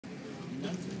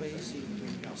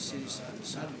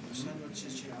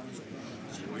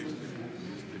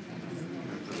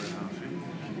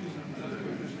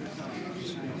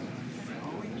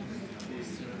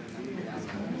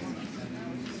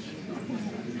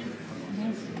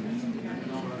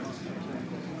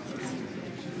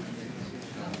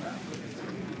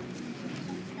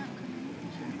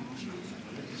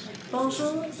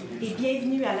Bonjour et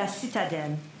bienvenue à la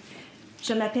Citadelle.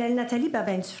 Je m'appelle Nathalie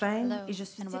Babin-Dufresne et je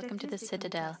suis and welcome to the directrice des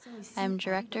Citadelle. communications ici I am à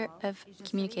Director Rideau Hall of et je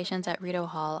Communications serai at Rideau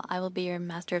Hall. I will be your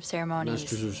Master of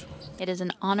Ceremonies. Master. It is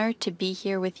an honor to be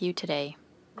here with you today.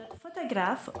 Notre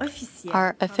photographe officiel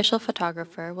Our official prendra des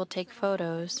photographer will take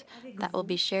photos avec that will vous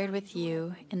be shared dans les with jours à you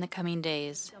venir. in the coming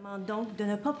days. Je demande donc de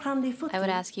ne pas prendre des photos I would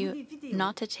ask ou you des vidéos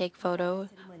not to take pendant la photo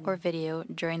cérémonie. or video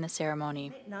during the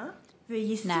ceremony. Maintenant,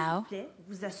 veuillez s'il Now, vous plaît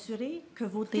vous assurer que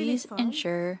vos Please téléphones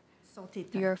ensure sont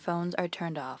éteints. your phones are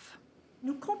turned off.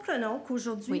 Nous comprenons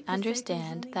qu'aujourd'hui We puisse être une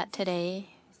understand journée that today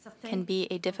difficile pour certains can be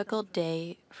a d'entre difficult vous.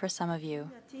 day for some of you.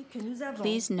 Notez que nous avons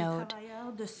Please des note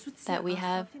travailleurs de soutien that we en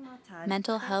have santé mentale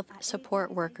mental prêts health à aider support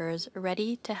les workers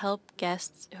ready to help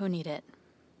guests who need it.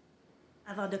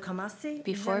 Avant de commencer,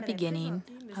 Before j'aimerais beginning,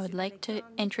 présenter I would Monsieur like to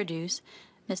Alexandre introduce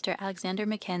Mr. Alexander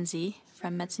Mackenzie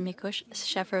from Metzimikush,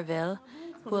 Shefferville,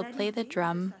 who will play the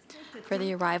drum for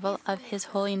the arrival of His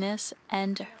Holiness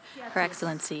and Her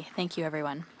Excellency. Thank you,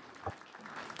 everyone.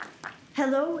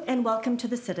 Hello and welcome to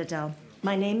the Citadel.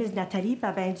 My name is Nathalie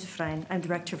Babin-Dufresne. I'm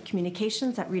Director of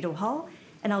Communications at Rideau Hall,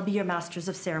 and I'll be your Masters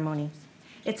of Ceremony.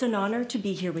 It's an honor to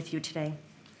be here with you today.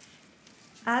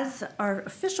 As our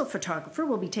official photographer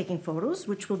will be taking photos,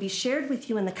 which will be shared with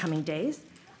you in the coming days,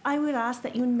 I would ask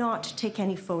that you not take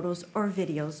any photos or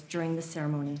videos during the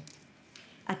ceremony.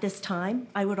 At this time,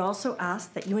 I would also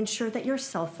ask that you ensure that your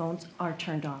cell phones are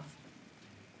turned off.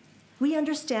 We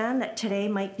understand that today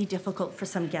might be difficult for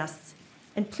some guests,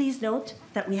 and please note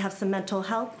that we have some mental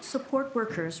health support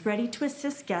workers ready to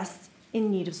assist guests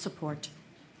in need of support.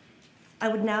 I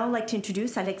would now like to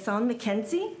introduce Alexandre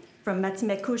Mackenzie from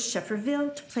Metzimikush,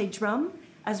 Shefferville, to play drum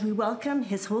as we welcome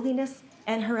His Holiness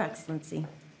and Her Excellency.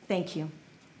 Thank you.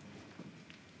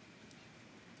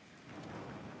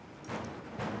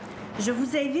 Je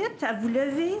vous invite à vous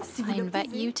lever si vous I le invite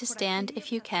pouvez you to pour stand, accueillir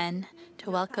if you can,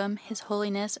 to welcome His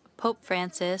Holiness Pope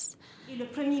Francis, et le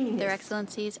Premier Their Ministre.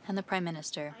 Excellencies, and the Prime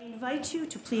Minister. I invite you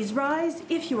to please rise,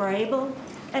 if you are able,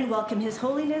 and welcome His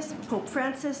Holiness Pope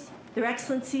Francis, Their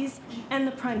Excellencies, and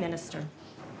the Prime Minister.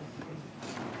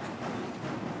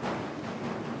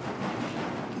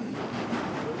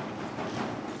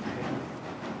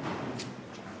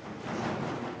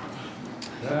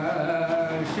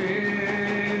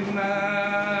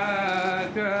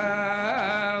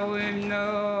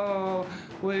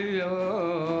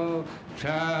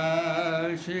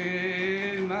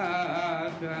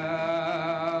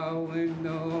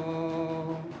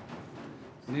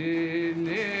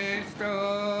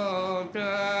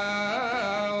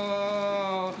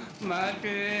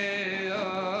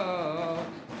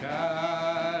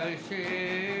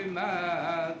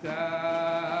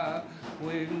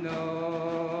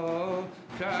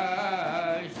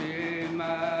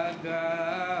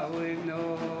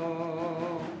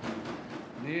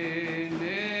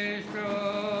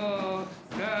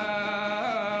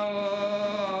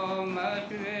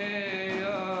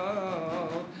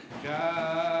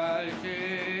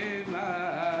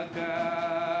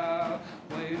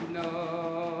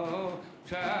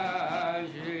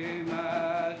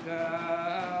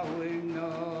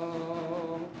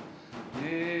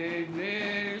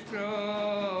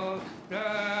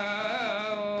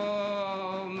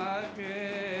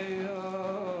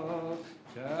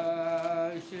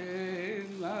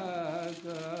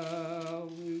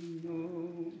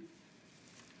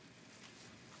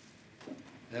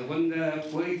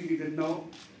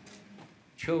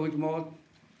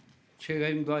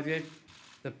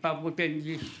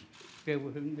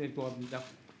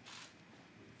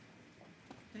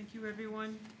 Thank you,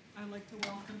 everyone. I'd like to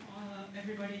welcome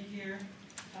everybody here,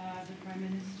 the Prime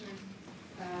Minister,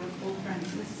 Pope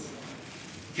Francis.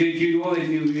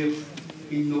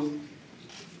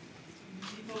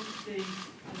 People stay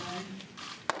alive.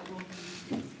 I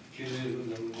welcome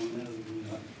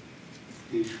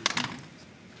you.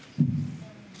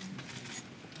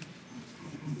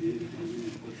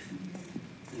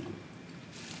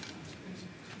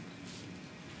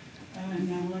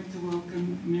 And I would like to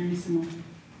welcome Mary Simone.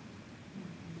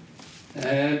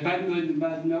 Badnud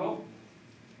Badno,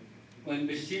 when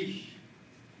Besish,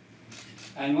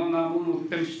 and one Mamu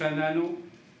Temstanano,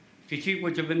 Tichi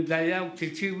was a Vendaya,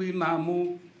 Tichi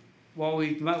Mamu, while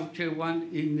it Mauche one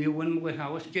in the one way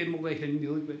house came away and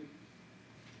knew it.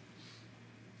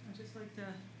 just like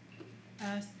to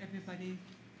ask everybody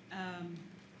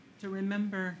to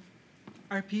remember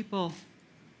our people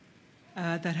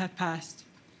that have passed.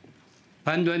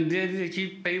 Panduan dia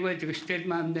ci paiwa ci state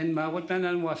ma amden ma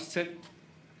watanan wasat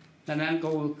nanan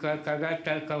ko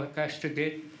kagata ka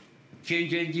state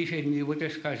change ni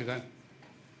wotes kasgan.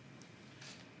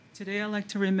 Today, I'd like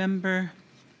to remember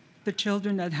the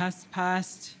children that has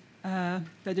passed, that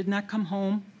did not come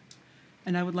home,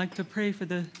 and I would like to pray for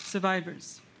the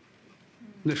survivors.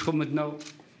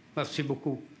 Merci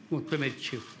beaucoup.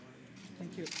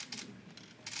 Thank you.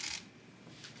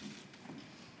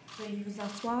 Veuillez vous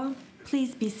asseoir.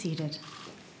 Please be seated.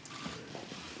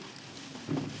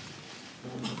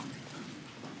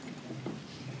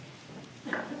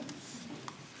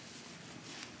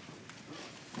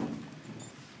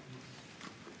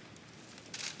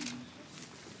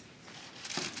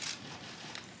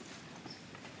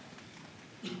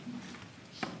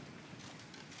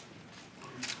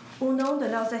 Au nom de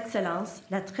leurs excellences,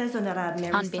 la très honorable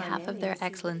Mary On Simon behalf of their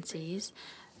excellencies,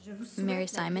 Mary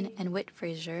Simon and Whit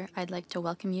Fraser, I'd like to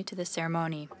welcome you to the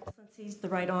ceremony. Excellencies, the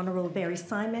Right Honorable Mary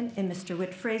Simon and Mr.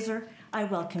 Whit Fraser, I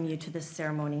welcome you to this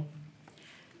ceremony.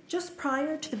 Just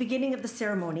prior to the beginning of the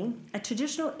ceremony, a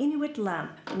traditional Inuit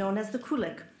lamp known as the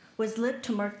kulik was lit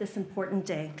to mark this important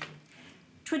day.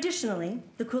 Traditionally,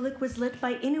 the kulik was lit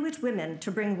by Inuit women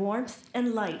to bring warmth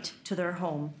and light to their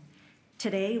home.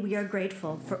 Today, we are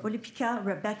grateful for Olipika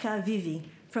Rebecca Vivi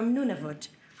from Nunavut,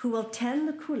 who will tend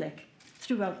the kulik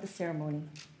throughout the ceremony.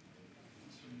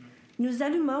 Nous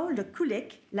allumons le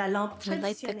kulik, la lampe We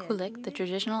light the traditionnelle kulik, the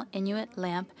traditional Inuit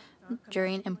lamp,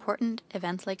 during important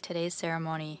events like today's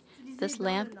ceremony. This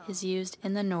lamp is used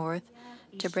in the north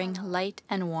to bring light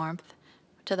and warmth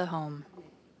to the home.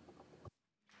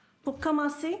 Pour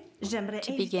commencer, j'aimerais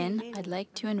To begin, I'd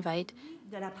like to invite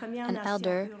an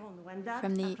elder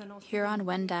from the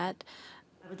Huron-Wendat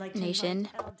Nation,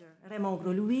 Raymond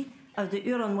Gros-Louis of the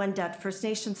Huron-Wendat First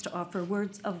Nations, to offer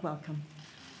words of welcome.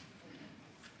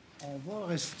 On va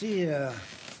rester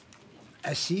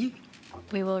assis.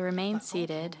 We will remain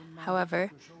seated.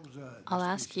 However, I'll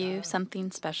ask you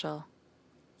something special.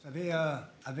 Vous savez,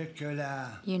 avec la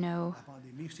You know,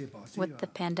 pandémie qui s'est passée, with the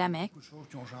pandemic, beaucoup de choses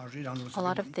qui ont changé dans nos a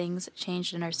lot of cérémonies. things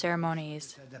changed in our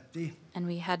ceremonies, S'adapter. and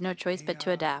we had no choice but to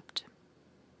adapt.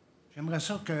 J'aimerais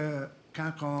ça que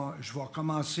quand je vais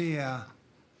commencer à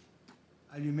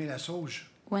allumer la sauge,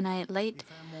 When I light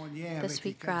faire mon lien the avec les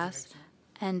sweetgrass directions,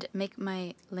 and make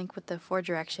my link with the four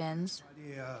directions,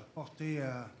 aller porter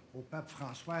au pape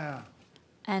François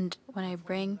and when I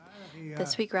bring the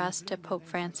sweetgrass to Pope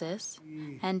Francis,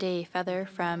 and a feather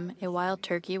from a wild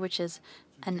turkey, which is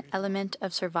an element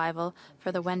of survival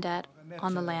for the Wendat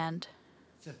on the land.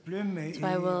 cette plume et So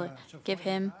I will ce give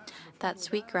foin him vert, that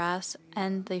sweetgrass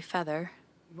and the feather.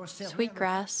 il va servir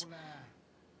Sweetgrass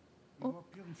il va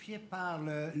purifier par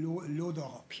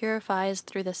l'odorat. purifies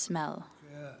through the smell,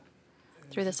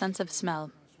 through the sense of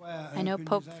smell. I know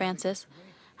Pope Francis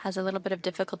has a little bit of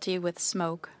difficulty with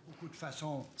smoke, Beaucoup de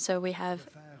façons so we have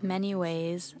many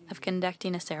ways of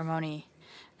conducting a ceremony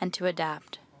and to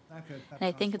adapt. tant que le pape And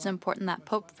I think it's important that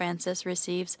Pope Francis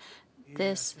receives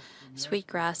this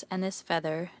sweetgrass and this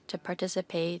feather to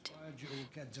participate aux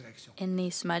quatre directions. in the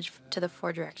smudge to the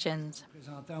four directions.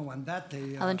 Présentant Wendat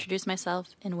et I'll introduce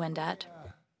myself in Wendat.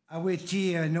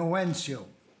 Awiti Nowencio,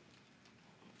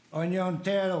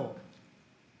 Onyontero,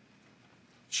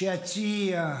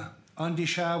 Chiati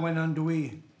Andisha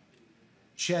Wenandui,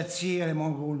 Chiati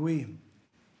Mongolui,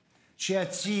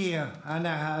 Chiati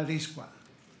Anaharisqua,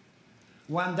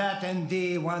 Wendat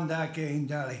Ndi Wanda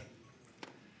Keindari.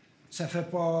 Ça fait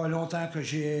pas longtemps que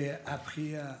j'ai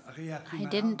réappris I ma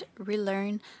didn't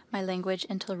relearn my language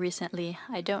until recently.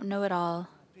 I don't know it all,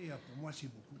 langue. Pour moi, c'est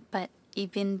beaucoup. but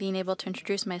even being able to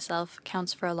introduce myself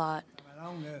counts for a lot. Ma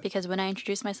langue, Because when I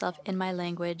introduce myself in my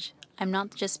language, I'm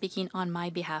not just speaking on my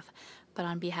behalf, but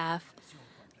on behalf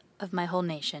of my whole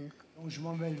nation. donc je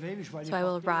vais me lever, puis je vais aller So I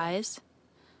will porter rise.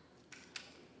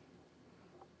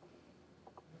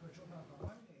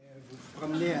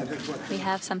 promener avec votre We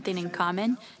have something in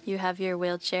common. You have your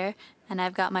wheelchair, and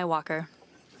I've got my walker.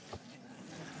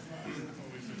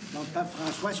 Donc, Pape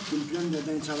François, c'est une plume de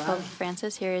dinde Pope sauvage.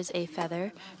 Francis, here is a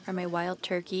feather from a wild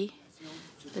turkey.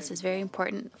 This is very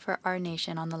important for our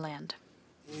nation on the land.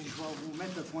 Et je vais vous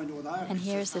mettre le foin d'odeur. And puis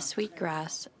here's ça the sent sweet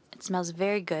grass. It smells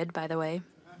very good, by the way.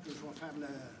 que je vais faire le...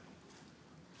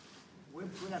 Oui,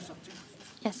 vous pouvez la sortir.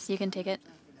 Yes, you can take it.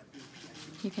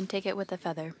 You can take it with the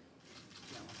feather.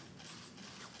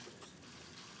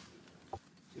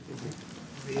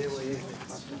 Oui, oui.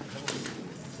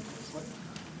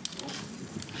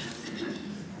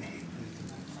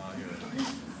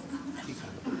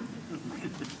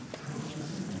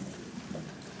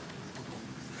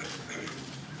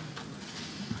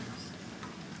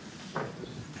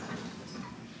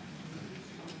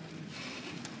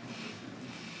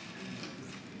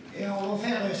 Et on va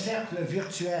faire un cercle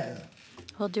virtuel.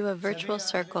 We'll do a virtual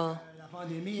circle. La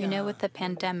pandémie, You know, with the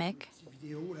pandemic,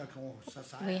 vidéo, là, ça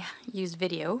sert. we use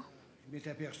video, Je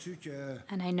m'étais aperçu que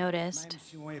and I noticed même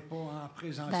si on n'est pas en that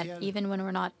présentiel, even when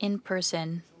we're not in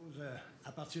person,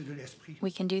 à partir de l'esprit.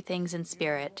 we can do things in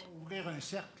spirit. On va ouvrir un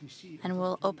cercle ici. And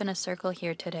we'll open a circle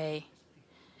here today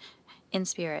in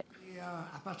spirit. Et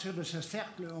à partir de ce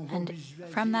cercle, on va And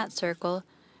visualiser from that circle,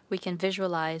 we can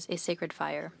visualize a sacred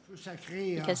fire. le feu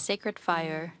sacré, Because sacred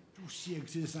fire tout ce qui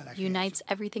existe dans la création. unites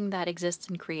everything that exists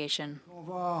in creation. On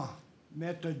va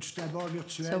mettre du tabac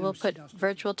virtuel So we'll aussi put dans ce-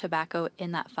 virtual tobacco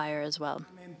in that fire as well.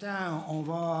 En même temps, on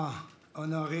va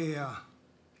honorer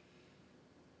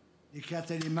les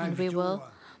 4 éléments And we vitaux, will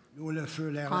l'eau, le feu,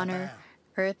 l'air, la Honor terre.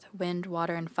 earth, wind,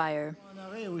 water, and fire. On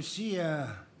honorer aussi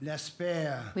l'aspect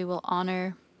We will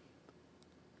honor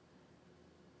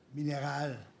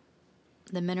minéral.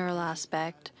 the mineral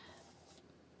aspect,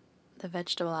 the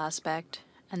vegetable aspect,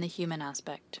 and the human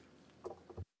aspect.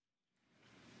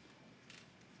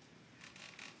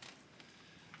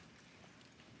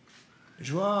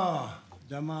 Je vais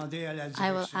demander à la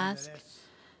I will direction de ask l'Est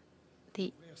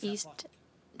the east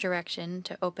direction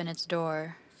to open its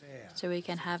door so we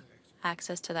can have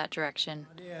access to that direction.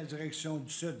 demander à la direction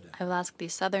du Sud I will ask the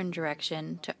southern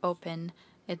direction to open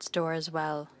its door as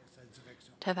well.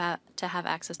 To have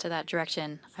access to that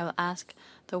direction, I will ask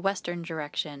the western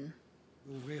direction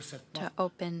d'ouvrir cette to porte,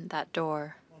 open that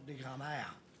door, porte des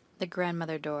grands-mères. the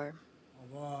grandmother door.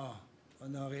 On va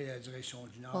honorer la direction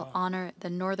du We'll Nord. honor the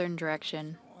northern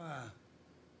direction,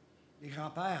 Les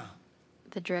grands-pères.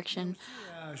 the direction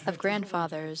Je of fais toujours une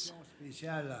grandfathers, direction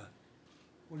spéciale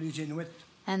pour les Inuits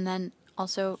and then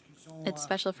also it's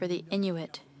special for the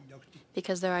Inuit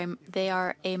because they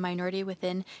are a minority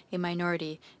within a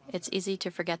minority. It's easy to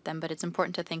forget them, but it's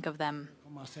important to think of them.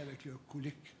 commencer avec le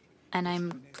Kulik. And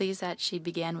I'm pleased that she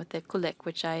began with the kulik,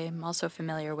 which I am also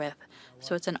familiar with.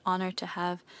 So it's an honor to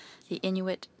have the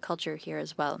Inuit culture here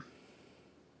as well.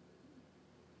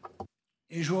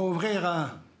 Et je vais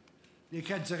ouvrir les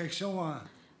 4 directions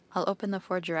I'll open the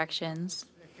 4 directions.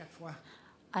 4 fois.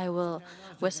 I will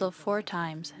whistle 4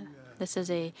 times. This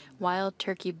is a wild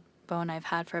turkey bone I've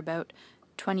had for about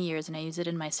 20 years, and I use it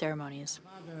in my ceremonies.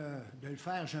 Avant de le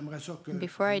faire, j'aimerais ça que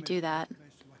Before I vous do that,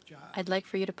 mettiez sur votre cœur. I'd like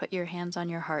for you to put your hands on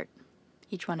your heart,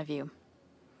 each one of you.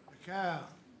 Le cœur,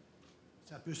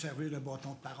 ça peut servir de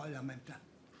bâton de parole en même temps.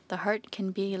 The heart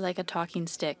can be like a talking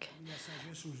stick, La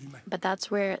sagesse aux humains. but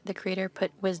that's where the Creator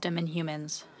put wisdom in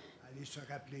humans. Allez se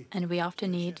rappeler. And we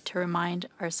often need to remind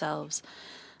ourselves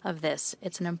of this.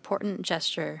 It's an important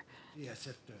gesture Et à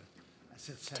cette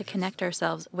to sagesse. connect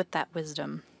ourselves with that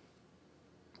wisdom.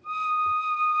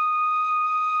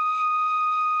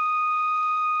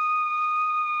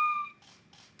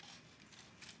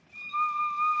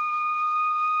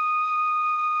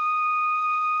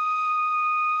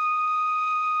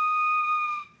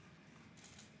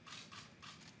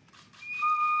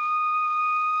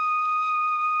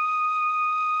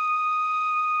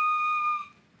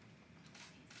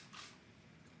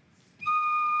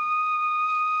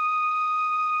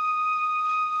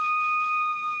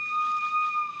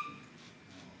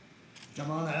 Je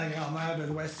demande à la grand-mère de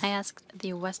l'Ouest I asked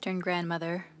the Western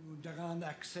grandmother de rendre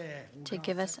accès au to grand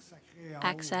give us cercle sacré en haut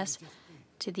access des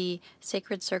esprits, to the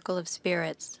sacred circle of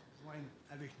spirits joindre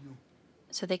avec nous,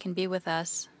 so they can be with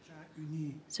us, gens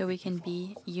unis. so we can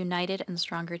be united and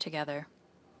stronger together.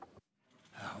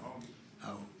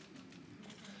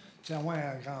 C'est à moi,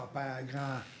 grand-père,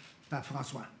 grand-père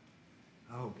François.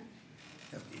 Oh,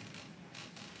 merci.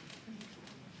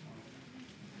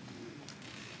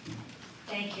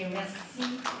 Thank you.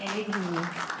 Merci. Allez-vous.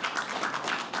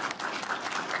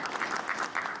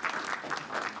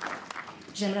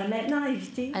 J'aimerais maintenant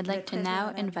inviter I'd le like to président now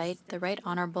de la invite the Right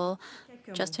Honorable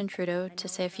Justin Trudeau to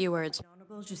say a few words.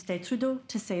 Honorable Justin Trudeau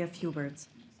to say a few words.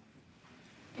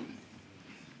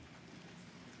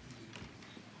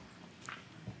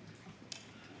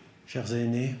 Chers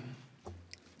aînés,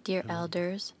 Dear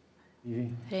elders, Vivi,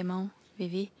 Raymond,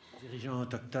 Vivi, dirigeants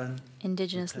autochtones,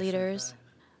 Indigenous leaders,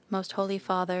 Most Holy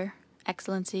Father,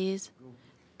 Excellencies,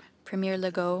 Premier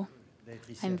Legault, d'être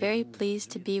ici I'm avec very vous,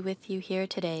 pleased to be with you here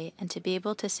today and to be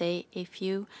able to say a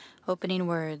few opening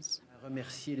words. à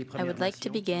remercier les I Premières would like to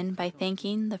Nations begin by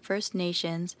thanking the First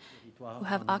Nations who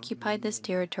have occupied this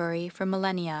territory for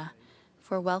millennia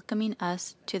for welcoming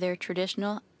us to their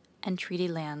traditional and treaty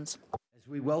lands. As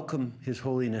we welcome His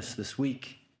Holiness this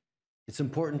week, it's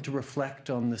important to reflect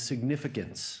on the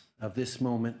significance of this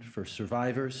moment for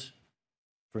survivors,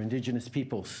 for Indigenous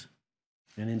peoples,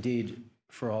 and indeed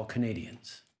for all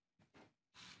Canadians.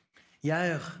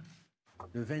 Hier,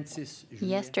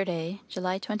 Yesterday,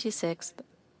 July 26th,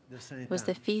 was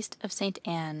the feast of Saint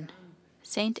Anne.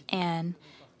 Saint Anne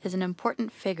is an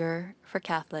important figure for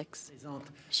Catholics.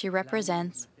 She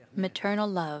represents maternal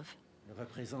love,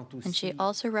 and she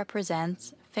also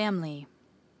represents family.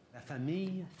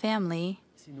 Family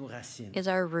is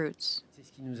our roots.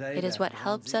 It is what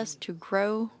helps us to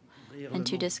grow and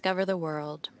to discover the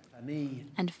world.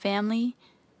 And family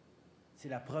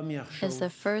is the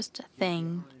first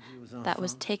thing that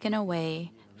was taken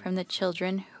away from the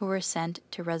children who were sent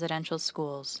to residential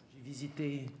schools.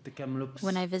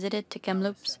 When I visited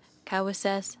Kamloops,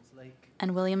 Cowessess,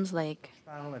 and Williams Lake,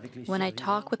 when I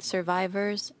talk with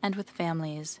survivors and with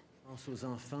families,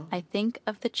 I think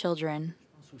of the children,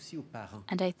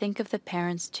 and I think of the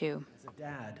parents too. As a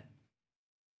dad,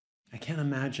 I can't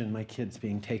imagine my kids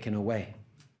being taken away.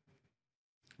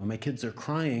 When my kids are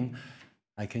crying,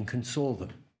 I can console them.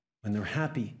 When they're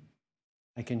happy,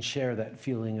 I can share that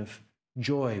feeling of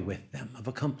joy with them, of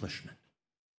accomplishment.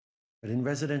 But in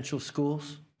residential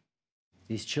schools,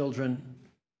 these children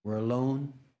were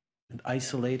alone and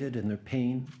isolated in their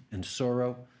pain and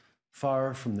sorrow,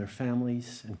 far from their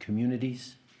families and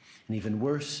communities, and even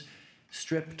worse,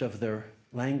 stripped of their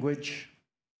language,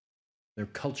 their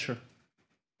culture,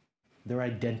 their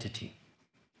identity.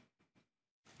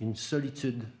 Une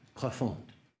solitude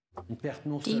profonde.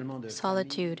 Deep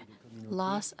solitude,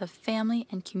 loss of family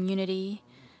and community,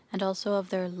 and also of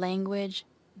their language,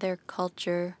 their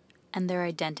culture, and their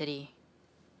identity.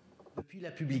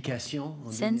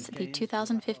 Since the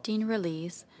 2015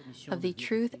 release of the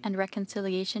Truth and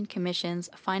Reconciliation Commission's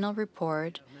final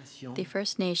report, the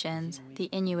First Nations, the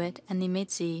Inuit, and the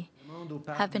Métis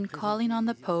have been calling on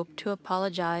the Pope to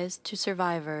apologize to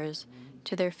survivors,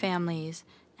 to their families,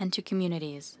 and to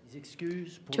communities,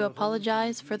 to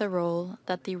apologize for the role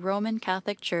that the Roman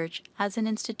Catholic Church as an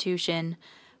institution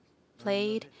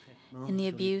played in the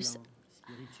abuse,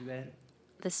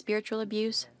 the spiritual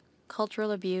abuse,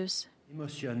 cultural abuse,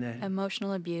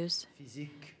 emotional abuse,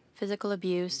 physical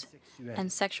abuse,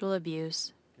 and sexual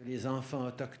abuse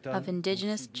of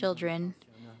Indigenous children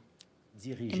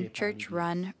in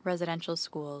church-run residential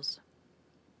schools.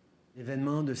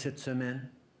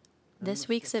 This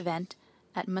week's event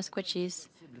at Musqueam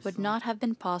would not have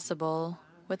been possible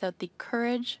without the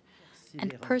courage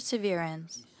and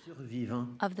perseverance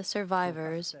of the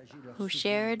survivors who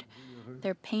shared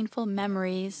their painful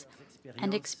memories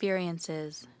and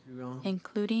experiences,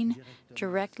 including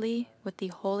directly with the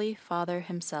Holy Father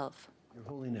himself. Your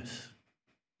Holiness,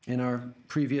 in our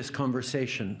previous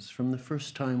conversations, from the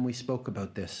first time we spoke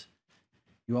about this,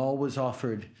 you always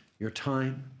offered your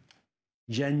time,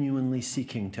 genuinely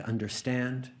seeking to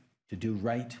understand, to do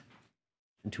right,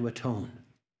 and to atone.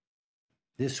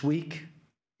 This week,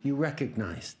 you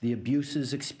recognized the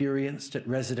abuses experienced at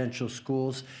residential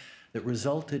schools that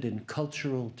resulted in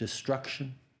cultural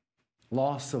destruction,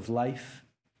 loss of life,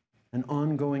 and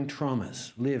ongoing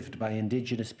traumas lived by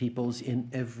Indigenous peoples in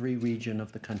every region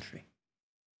of the country.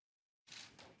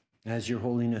 As Your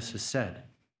Holiness has said,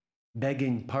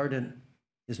 begging pardon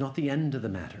is not the end of the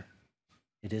matter.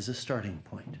 It is a starting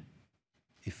point,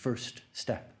 a first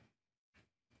step.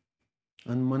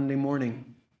 On Monday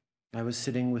morning, I was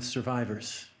sitting with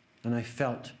survivors, and I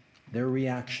felt their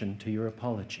reaction to your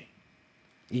apology.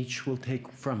 Each will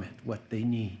take from it what they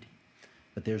need,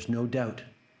 but there's no doubt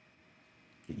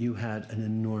that you had an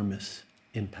enormous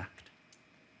impact.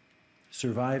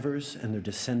 Survivors and their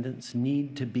descendants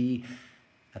need to be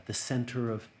at the center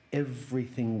of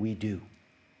everything we do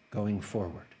going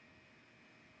forward.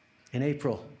 In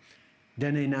April,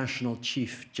 Dene National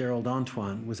Chief Gerald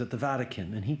Antoine was at the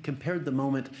Vatican, and he compared the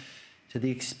moment to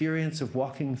the experience of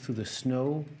walking through the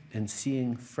snow and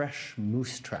seeing fresh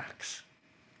moose tracks.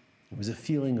 It was a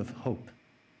feeling of hope.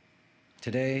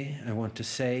 Today, I want to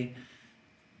say,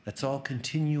 let's all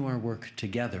continue our work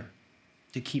together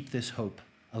to keep this hope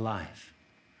alive.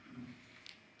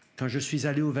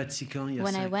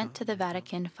 When I went to the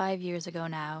Vatican 5 years ago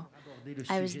now,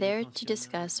 I was there to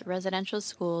discuss residential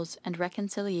schools and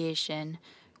reconciliation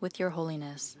with Your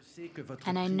Holiness.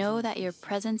 And I know that your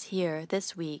presence here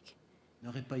this week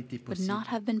would not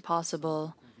have been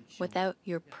possible without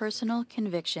your personal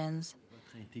convictions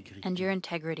and your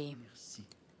integrity.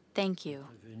 Thank you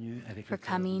for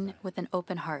coming with an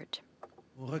open heart.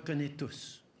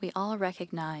 We all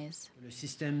recognize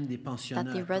that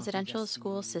the residential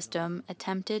school system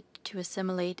attempted to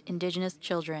assimilate Indigenous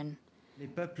children.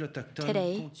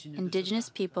 Today, Indigenous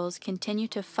peoples continue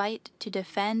to fight to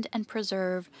defend and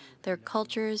preserve their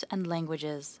cultures and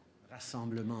languages.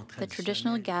 The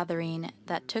traditional gathering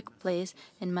that took place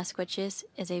in Musqueam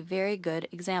is a very good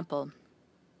example.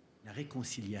 La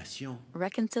réconciliation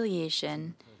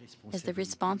Reconciliation is the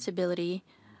responsibility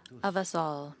of us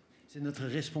all. c'est notre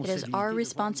It is responsabilité our de voir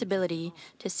responsibility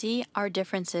to see our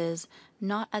differences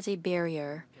not as a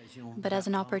barrier, but as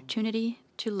an opportunity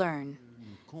to learn,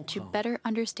 to better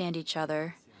understand each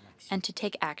other, and to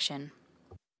take action.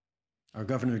 Our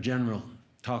Governor General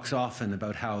talks often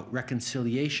about how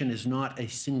reconciliation is not a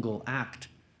single act,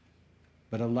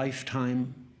 but a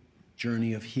lifetime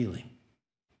journey of healing.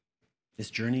 This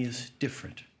journey is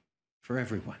different for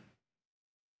everyone.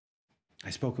 I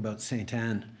spoke about Saint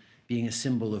Anne being a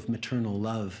symbol of maternal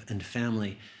love and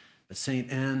family, but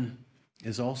Saint Anne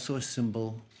is also a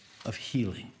symbol of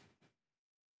healing.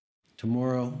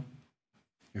 Tomorrow,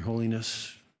 Your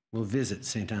Holiness will visit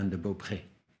Saint Anne de Beaupré.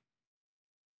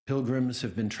 Pilgrims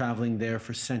have been traveling there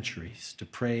for centuries to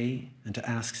pray and to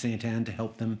ask Saint Anne to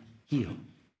help them heal.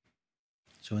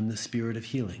 So in the spirit of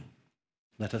healing,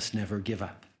 let us never give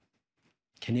up.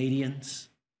 Canadians,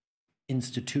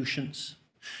 institutions,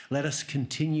 let us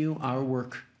continue our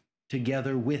work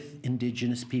together with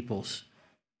Indigenous peoples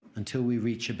until we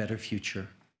reach a better future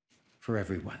for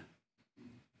everyone.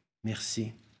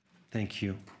 Merci. Thank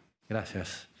you.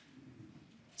 Gracias.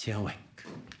 Tiawek.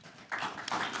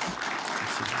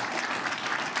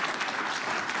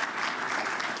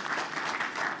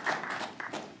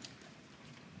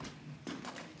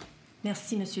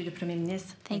 Merci, Monsieur le Premier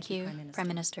ministre. Thank you, Prime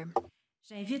Minister.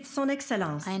 J'invite Son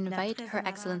Excellence. I invite Her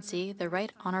Excellency, the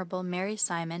Right Honourable Mary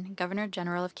Simon,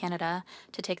 Governor-General of Canada,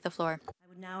 to take the floor. I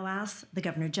would now ask the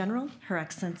Governor General, Her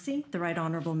Excellency, the Right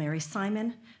Honourable Mary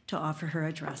Simon, to offer her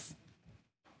address.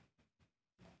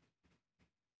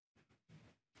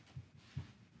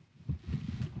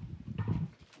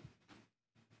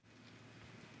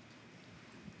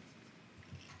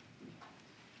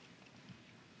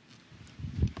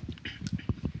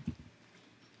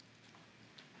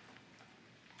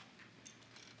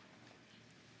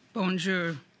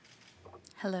 Bonjour.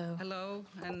 Hello. Hello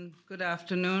and good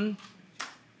afternoon.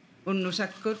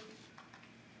 Unusakut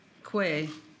kwe.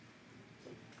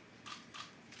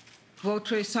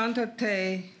 Votre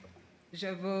Sainteté, je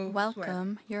vous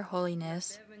Welcome, Your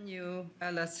Holiness, bienvenue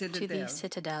à la to the Citadelle.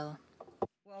 Citadel.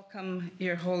 Welcome,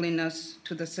 Your Holiness,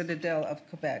 to the Citadel of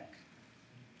Quebec.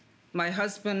 My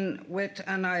husband, Whit,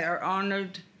 and I are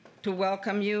honored to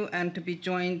welcome you and to be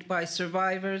joined by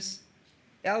survivors,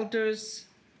 elders,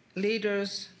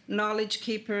 leaders, knowledge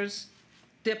keepers,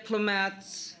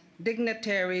 diplomats,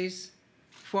 dignitaries,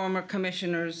 former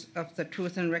commissioners of the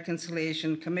Truth and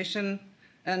Reconciliation Commission,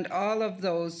 and all of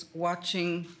those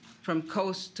watching from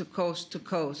coast to coast to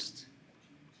coast.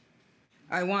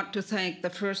 I want to thank the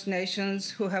First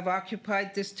Nations who have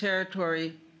occupied this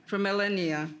territory for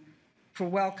millennia for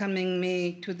welcoming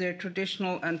me to their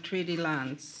traditional and treaty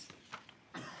lands.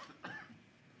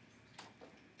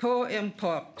 Peu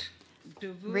importe.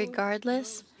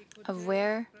 Regardless of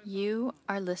where you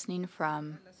are listening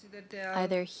from,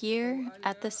 either here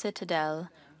at the Citadel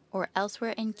or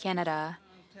elsewhere in Canada,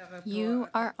 you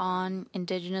are on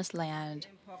Indigenous land.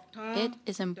 It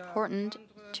is important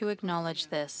to acknowledge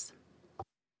this.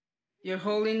 Your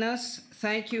Holiness,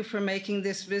 thank you for making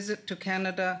this visit to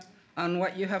Canada on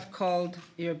what you have called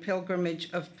your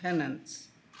pilgrimage of penance.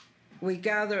 We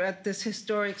gather at this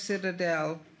historic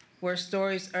citadel where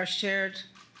stories are shared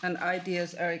and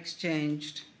ideas are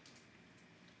exchanged.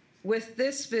 With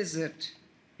this visit,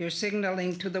 you're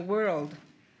signaling to the world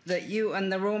that you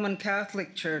and the Roman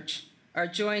Catholic Church are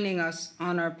joining us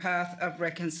on our path of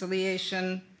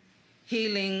reconciliation,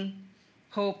 healing,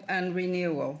 hope, and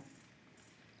renewal.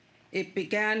 It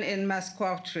began in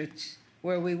Masquatrit,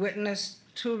 where we witnessed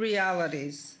two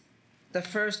realities. The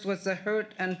first was the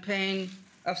hurt and pain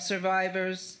of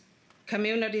survivors,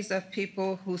 communities of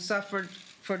people who suffered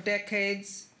for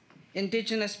decades,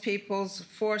 Indigenous peoples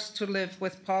forced to live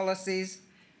with policies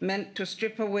meant to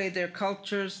strip away their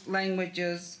cultures,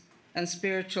 languages, and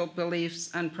spiritual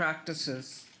beliefs and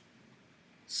practices.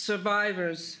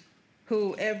 Survivors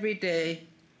who every day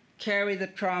carry the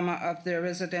trauma of their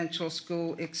residential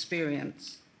school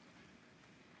experience.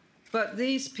 But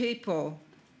these people,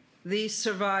 these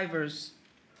survivors,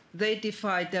 they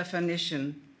defy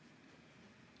definition.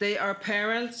 They are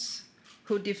parents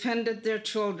who defended their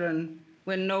children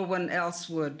when no one else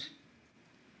would.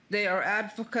 They are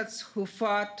advocates who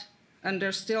fought and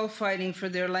are still fighting for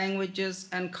their languages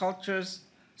and cultures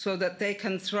so that they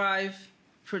can thrive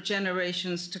for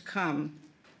generations to come.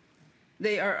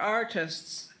 They are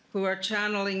artists who are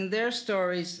channeling their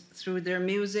stories through their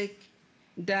music,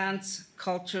 dance,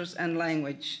 cultures, and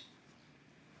language.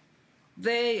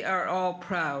 They are all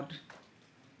proud.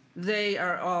 They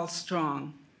are all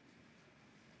strong.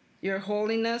 Your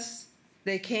Holiness,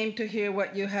 They came to hear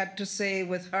what you had to say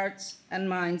with hearts and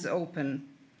minds open,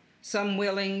 some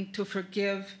willing to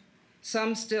forgive,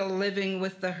 some still living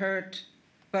with the hurt,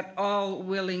 but all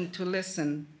willing to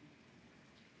listen.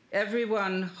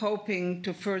 Everyone hoping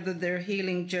to further their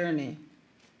healing journey.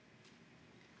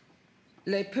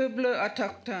 Les peuples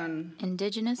autochtones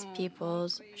Indigenous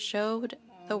peoples showed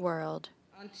the world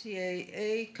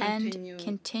and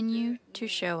continue to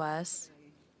show us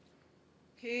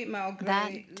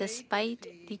that despite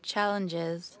the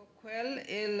challenges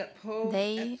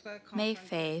they may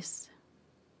face,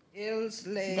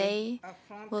 they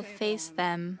will face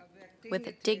them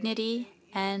with dignity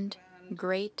and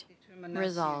great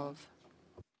resolve.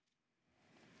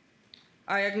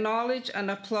 I acknowledge and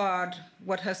applaud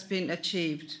what has been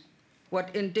achieved,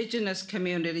 what Indigenous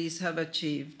communities have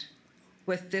achieved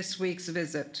with this week's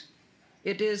visit.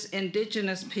 It is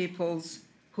Indigenous peoples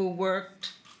who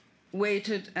worked,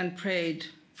 waited, and prayed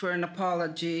for an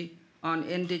apology on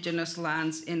Indigenous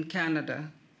lands in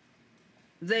Canada.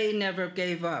 They never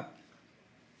gave up.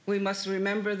 We must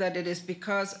remember that it is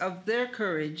because of their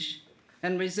courage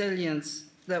and resilience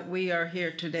that we are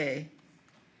here today.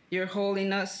 Your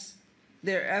Holiness,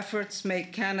 their efforts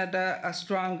make Canada a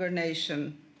stronger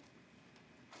nation.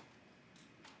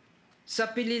 Sa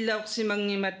pililaw si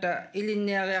mangimata,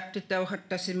 ilinyariak titaw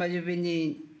hatta si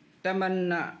mayubini, taman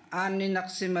na aninak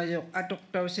si mayok,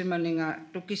 atuktaw si maninga,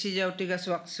 tukisiyaw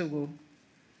tigaswak sugu.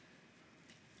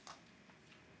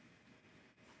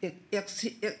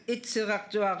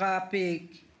 Itsirak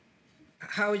juagapig,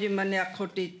 how you maniak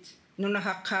hotit,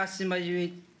 nunahakha si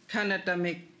mayuit,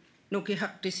 kanatamik,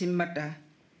 nukihakti si mata.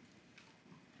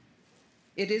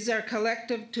 It is our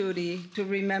collective duty to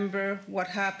remember what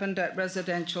happened at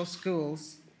residential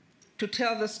schools, to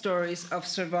tell the stories of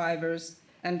survivors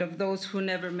and of those who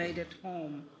never made it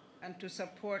home, and to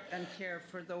support and care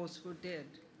for those who did.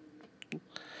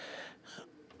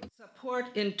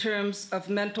 Support in terms of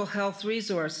mental health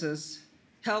resources,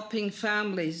 helping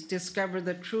families discover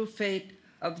the true fate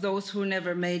of those who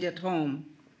never made it home,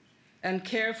 and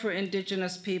care for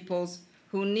Indigenous peoples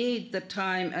who need the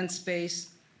time and space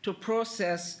to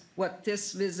process what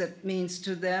this visit means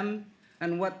to them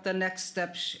and what the next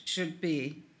step should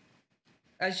be.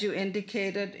 As you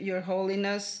indicated, Your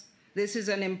Holiness, this is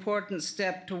an important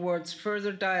step towards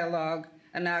further dialogue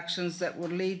and actions that will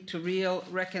lead to real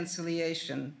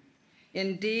reconciliation.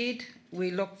 Indeed, we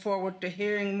look forward to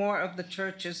hearing more of the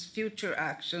Church's future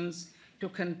actions to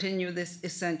continue this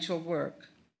essential work.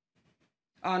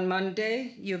 On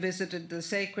Monday, you visited the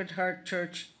Sacred Heart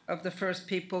Church of the First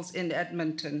Peoples in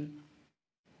Edmonton.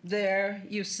 There,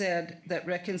 you said that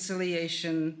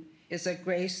reconciliation is a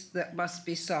grace that must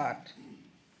be sought.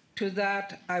 To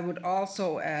that, I would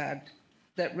also add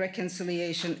that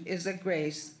reconciliation is a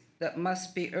grace that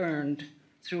must be earned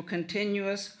through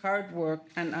continuous hard work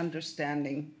and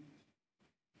understanding.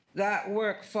 That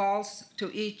work falls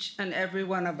to each and every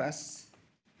one of us,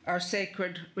 our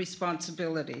sacred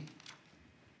responsibility.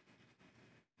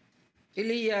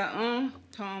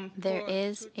 There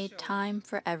is a time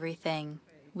for everything.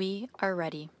 We are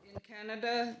ready. In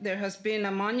Canada, there has been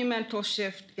a monumental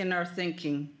shift in our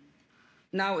thinking.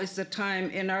 Now is the time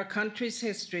in our country's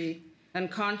history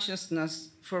and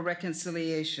consciousness for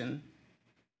reconciliation.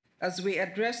 As we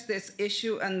address this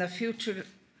issue and the future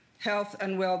health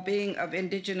and well-being of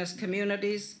Indigenous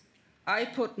communities, I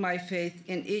put my faith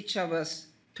in each of us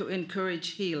to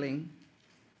encourage healing.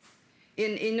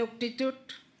 In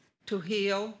Inuktitut, to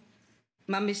heal,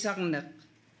 Mamisarnek.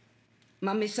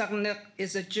 Mamisarnek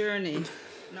is a journey.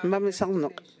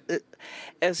 Mamisarnek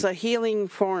is a healing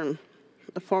form,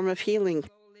 a form of healing.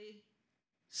 Slowly,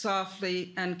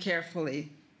 softly, and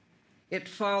carefully. It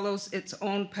follows its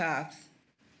own path,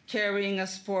 carrying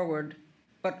us forward,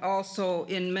 but also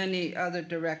in many other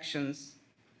directions.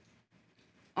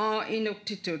 En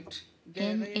Inuktitut.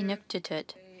 In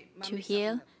Inuktitut, to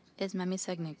heal is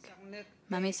Mamisarnek.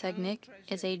 Mamisarnek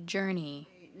is a journey,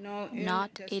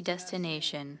 not a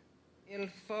destination.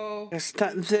 This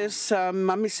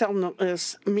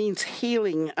Mamisarnek means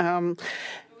healing,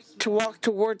 to walk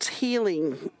towards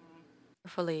healing.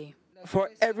 Carefully.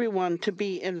 For everyone to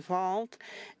be involved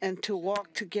and to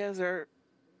walk together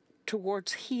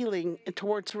towards healing and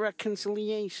towards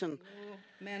reconciliation.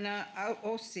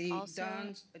 Also,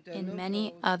 in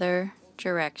many other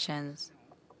directions.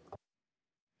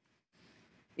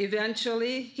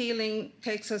 Eventually, healing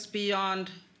takes us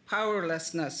beyond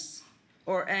powerlessness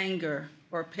or anger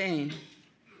or pain.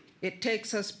 It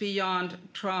takes us beyond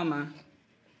trauma.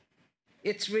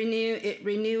 It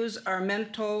renews our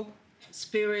mental,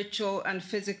 spiritual, and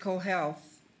physical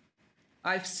health.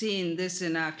 I've seen this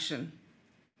in action.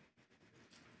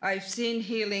 I've seen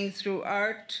healing through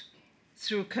art,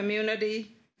 through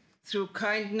community, through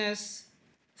kindness,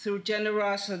 through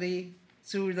generosity,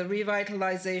 through the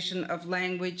revitalization of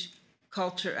language,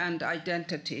 culture, and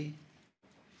identity.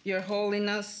 Your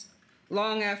Holiness,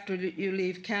 long after you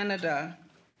leave Canada,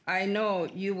 I know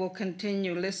you will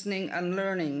continue listening and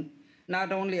learning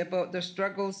not only about the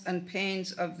struggles and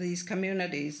pains of these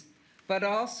communities, but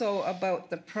also about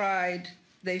the pride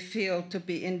they feel to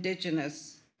be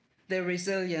Indigenous, their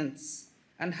resilience,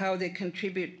 and how they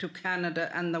contribute to Canada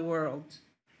and the world.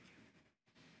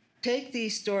 Take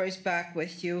these stories back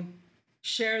with you,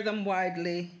 share them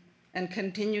widely, and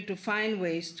continue to find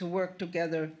ways to work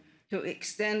together to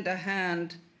extend a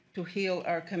hand to heal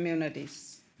our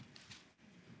communities.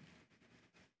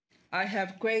 I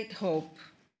have great hope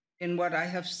in what I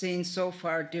have seen so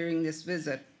far during this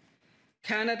visit.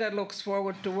 Canada looks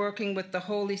forward to working with the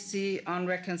Holy See on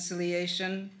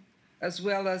reconciliation, as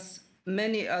well as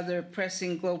many other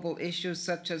pressing global issues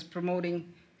such as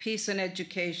promoting peace and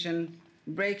education,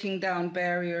 breaking down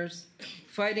barriers,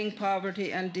 fighting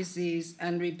poverty and disease,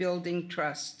 and rebuilding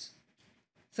trust.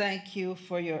 Thank you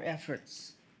for your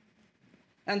efforts.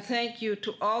 And thank you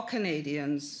to all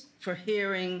Canadians for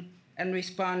hearing and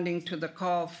responding to the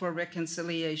call for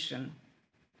reconciliation.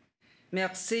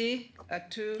 Merci à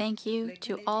tous. Thank you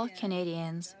to all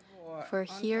Canadians for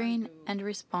hearing and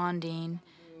responding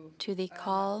to the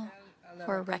call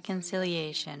for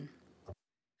reconciliation.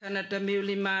 I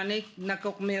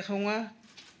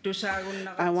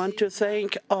want to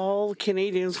thank all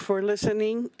Canadians for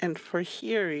listening and for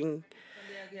hearing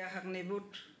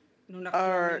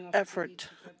our effort,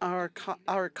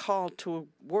 our call to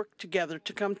work together,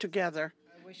 to come together,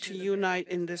 to unite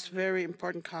in this very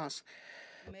important cause.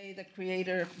 May the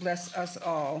Creator bless us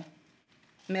all.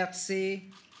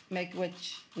 Merci.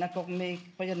 Miigwech nakokmik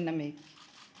payanamik.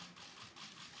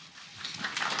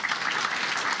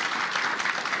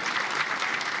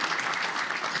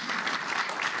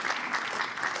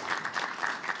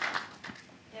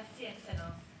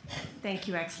 Thank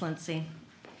you, Excellency.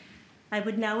 I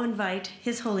would now invite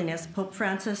His Holiness Pope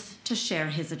Francis to share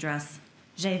his address.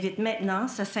 J'invite maintenant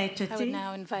Sa Sainteté. I would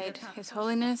now invite His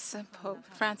Holiness Pope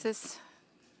Francis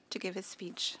to give his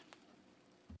speech.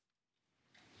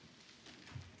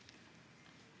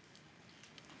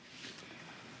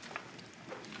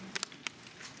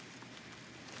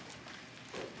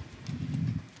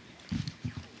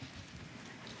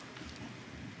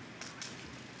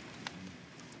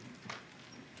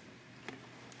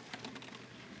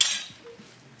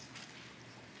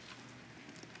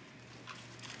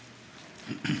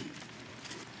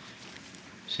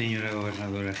 Señora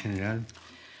Gobernadora General,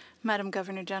 Madam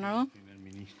Governor General,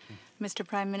 Mr.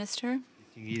 Prime Minister,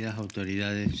 distinguidas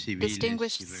autoridades civiles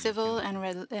distinguished civil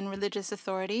and religious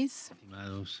authorities,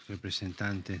 estimados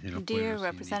representantes de los dear pueblos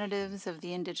representatives of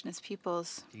the Indigenous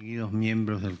peoples, distinguidos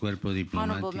miembros del cuerpo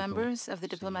honorable diplomático, members of the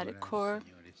diplomatic corps,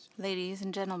 ladies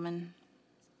and gentlemen.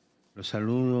 los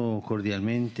saludo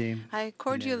cordialmente. I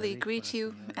cordially greet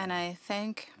you and I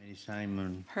thank Mary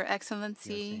Simon, Her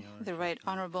Excellency, the Right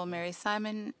Honorable Mary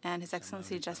Simon, and His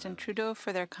Excellency Justin Trudeau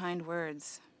for their kind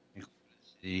words.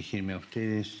 dirigirme a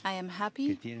ustedes. I am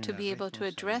happy to be able to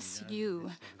address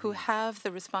you who have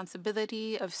the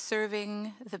responsibility of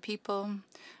serving the people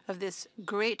of this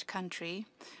great country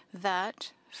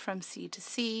that, from sea to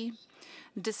sea,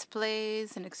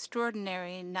 displays an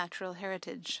extraordinary natural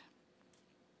heritage.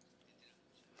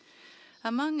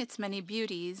 Among its many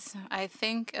beauties, I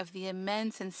think of the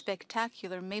immense and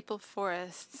spectacular maple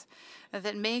forests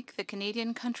that make the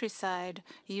Canadian countryside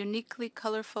uniquely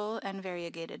colorful and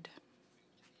variegated.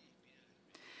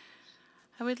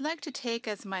 I would like to take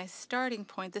as my starting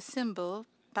point the symbol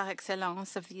par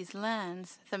excellence of these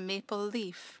lands, the maple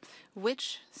leaf,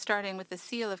 which, starting with the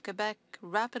seal of Quebec,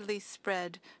 rapidly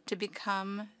spread to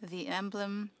become the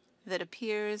emblem that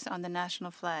appears on the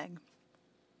national flag.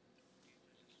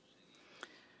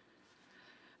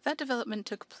 That development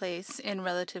took place in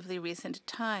relatively recent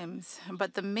times,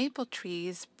 but the maple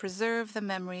trees preserve the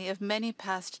memory of many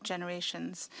past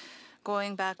generations,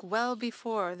 going back well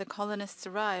before the colonists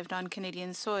arrived on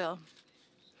Canadian soil.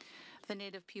 The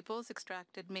native peoples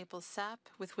extracted maple sap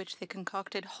with which they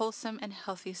concocted wholesome and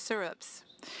healthy syrups.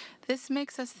 This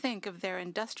makes us think of their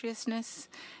industriousness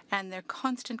and their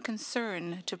constant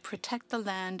concern to protect the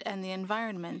land and the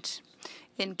environment,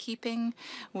 in keeping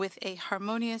with a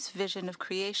harmonious vision of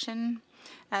creation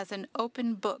as an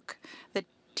open book that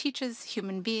teaches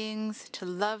human beings to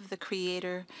love the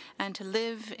Creator and to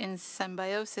live in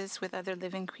symbiosis with other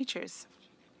living creatures.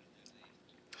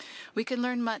 We can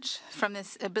learn much from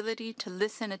this ability to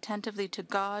listen attentively to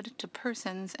God, to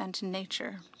persons, and to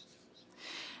nature.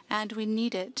 and we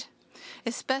need it,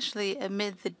 especially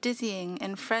amid the dizzying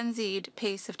and frenzied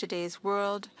pace of today's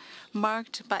world,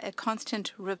 marked by a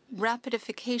constant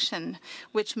rapidification,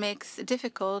 which makes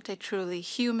difficult a truly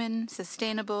human,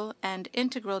 sustainable, and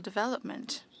integral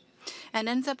development, and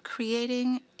ends up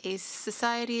creating a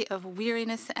society of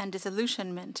weariness and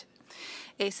disillusionment,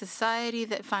 a society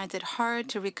that finds it hard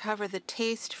to recover the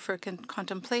taste for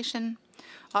contemplation,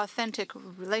 authentic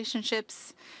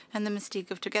relationships, and the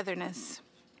mystique of togetherness.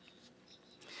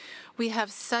 We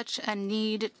have such a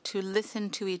need to listen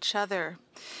to each other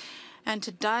and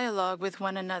to dialogue with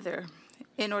one another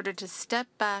in order to step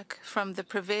back from the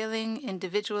prevailing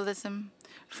individualism,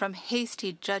 from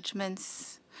hasty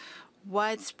judgments,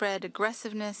 widespread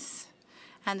aggressiveness,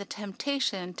 and the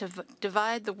temptation to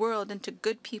divide the world into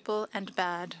good people and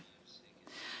bad.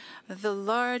 The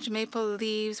large maple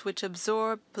leaves which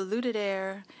absorb polluted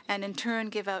air and in turn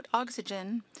give out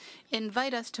oxygen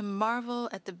invite us to marvel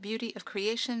at the beauty of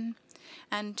creation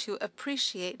and to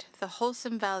appreciate the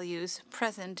wholesome values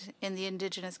present in the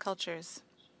Indigenous cultures.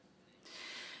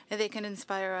 They can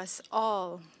inspire us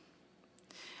all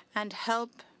and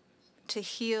help to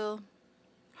heal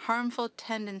harmful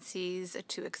tendencies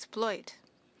to exploit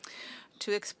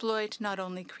not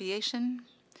only creation,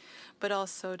 but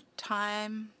also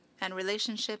time and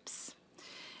relationships,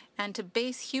 and to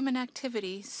base human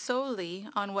activity solely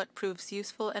on what proves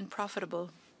useful and profitable.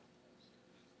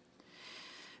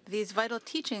 These vital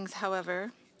teachings,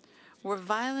 however, were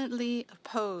violently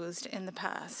opposed in the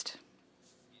past.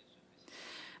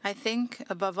 I think,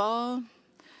 above all,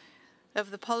 of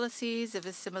the policies of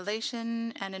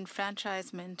assimilation and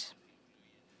enfranchisement,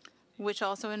 which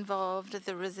also involved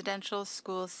the residential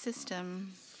school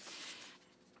system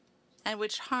and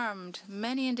which harmed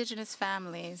many Indigenous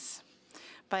families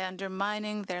by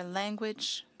undermining their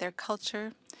language, their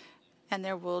culture, and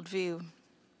their worldview.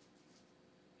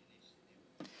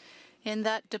 In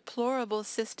that deplorable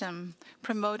system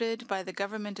promoted by the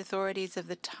government authorities of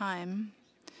the time,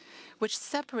 which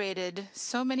separated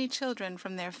so many children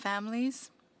from their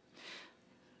families,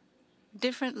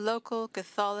 different local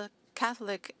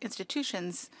Catholic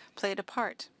institutions played a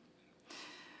part.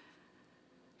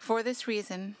 For this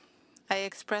reason, I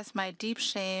express my deep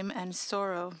shame and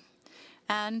sorrow,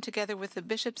 and together with the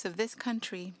bishops of this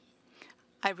country,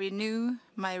 I renew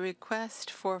my request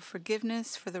for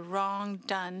forgiveness for the wrong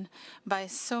done by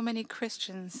so many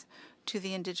Christians to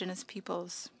the Indigenous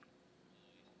peoples.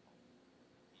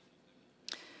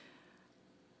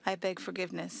 I beg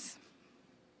forgiveness.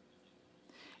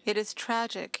 It is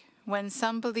tragic when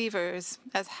some believers,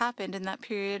 as happened in that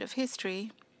period of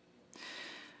history,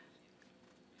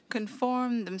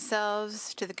 conform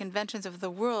themselves to the conventions of the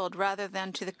world rather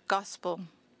than to the gospel.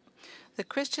 The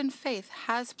Christian faith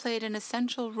has played an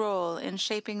essential role in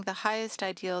shaping the highest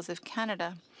ideals of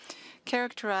Canada,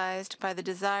 characterized by the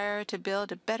desire to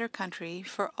build a better country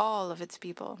for all of its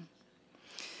people.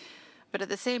 But at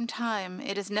the same time,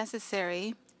 it is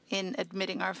necessary, in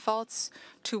admitting our faults,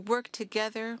 to work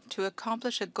together to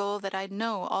accomplish a goal that I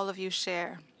know all of you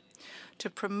share: to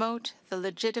promote the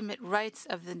legitimate rights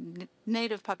of the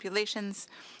Native populations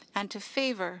and to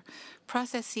favor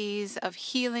processes of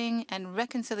healing and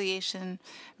reconciliation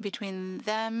between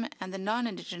them and the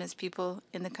non-Indigenous people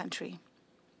in the country.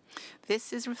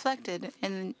 This is reflected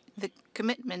in the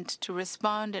commitment to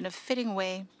respond in a fitting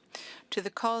way to the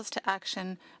calls to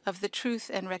action of the Truth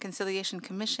and Reconciliation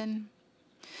Commission.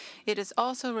 It is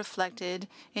also reflected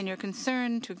in your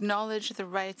concern to acknowledge the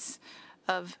rights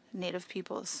of Native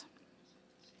peoples.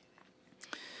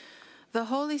 The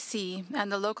Holy See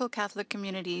and the local Catholic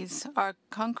communities are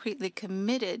concretely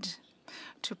committed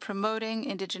to promoting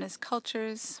Indigenous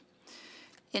cultures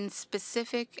in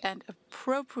specific and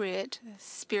appropriate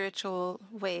spiritual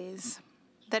ways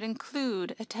that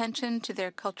include attention to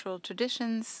their cultural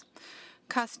traditions,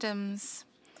 customs,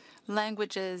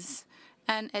 languages,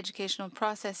 and educational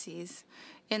processes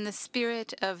in the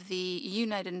spirit of the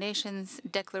United Nations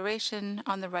Declaration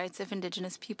on the Rights of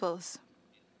Indigenous Peoples.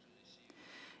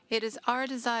 It is our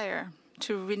desire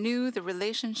to renew the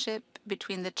relationship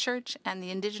between the Church and the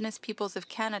Indigenous peoples of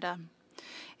Canada,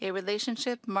 a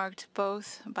relationship marked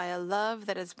both by a love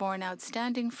that has borne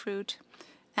outstanding fruit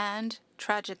and,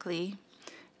 tragically,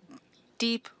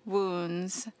 deep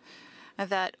wounds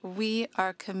that we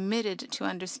are committed to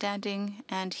understanding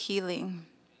and healing.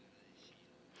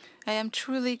 I am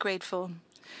truly grateful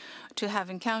to have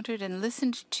encountered and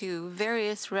listened to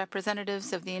various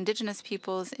representatives of the Indigenous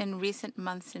peoples in recent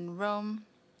months in Rome,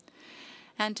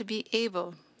 and to be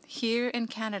able, here in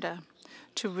Canada,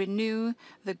 to renew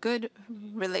the good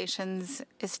relations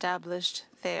established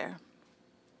there.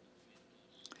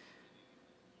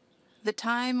 The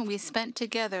time we spent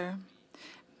together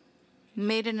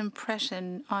made an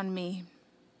impression on me.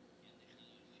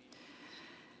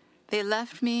 They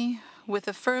left me with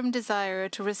a firm desire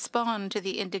to respond to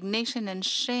the indignation and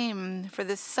shame for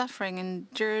the suffering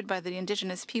endured by the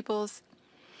Indigenous peoples,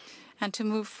 and to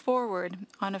move forward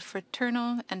on a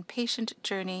fraternal and patient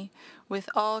journey with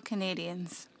all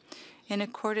Canadians, in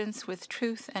accordance with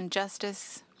truth and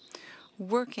justice,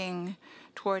 working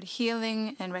toward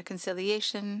healing and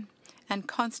reconciliation, and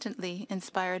constantly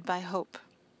inspired by hope.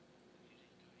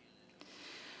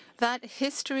 That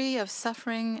history of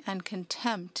suffering and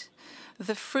contempt,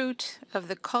 the fruit of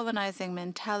the colonizing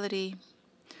mentality,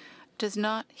 does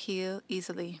not heal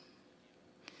easily.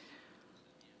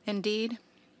 Indeed,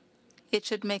 it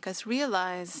should make us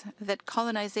realize that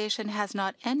colonization has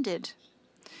not ended.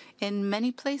 In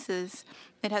many places,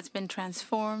 it has been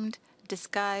transformed,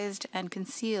 disguised, and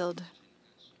concealed.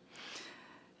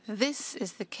 This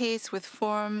is the case with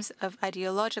forms of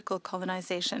ideological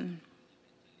colonization.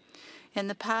 In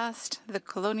the past, the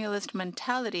colonialist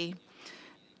mentality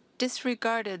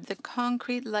disregarded the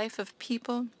concrete life of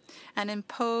people and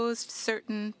imposed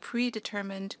certain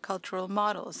predetermined cultural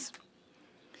models.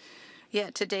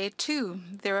 Yet today, too,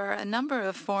 there are a number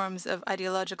of forms of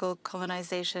ideological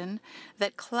colonization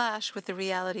that clash with the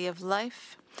reality of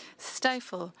life,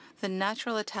 stifle the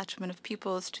natural attachment of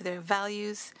peoples to their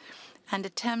values, and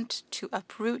attempt to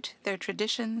uproot their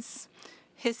traditions,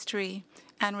 history,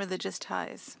 and religious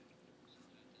ties.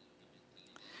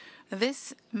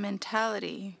 This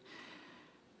mentality,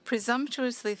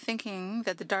 presumptuously thinking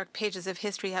that the dark pages of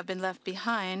history have been left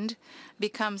behind,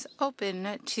 becomes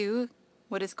open to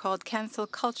what is called cancel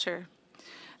culture,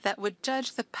 that would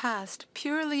judge the past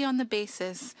purely on the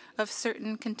basis of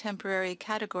certain contemporary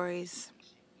categories.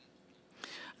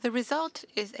 The result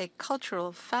is a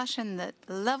cultural fashion that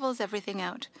levels everything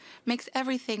out, makes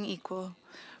everything equal,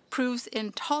 proves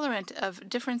intolerant of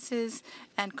differences,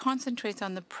 and concentrates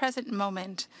on the present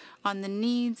moment, on the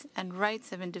needs and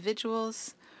rights of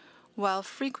individuals, while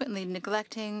frequently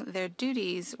neglecting their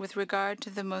duties with regard to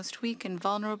the most weak and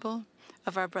vulnerable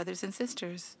of our brothers and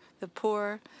sisters, the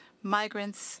poor,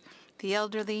 migrants, the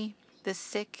elderly, the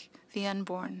sick, the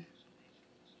unborn.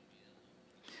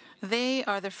 They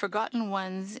are the forgotten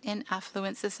ones in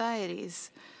affluent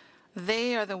societies.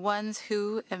 They are the ones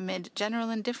who, amid general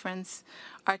indifference,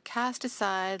 are cast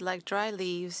aside like dry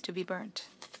leaves to be burnt.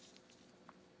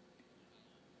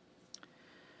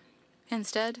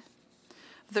 Instead,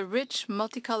 the rich,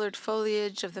 multicolored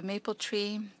foliage of the maple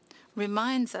tree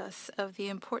reminds us of the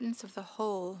importance of the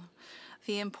whole,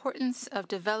 the importance of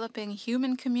developing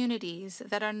human communities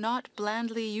that are not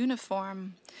blandly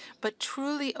uniform, but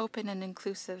truly open and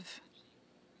inclusive.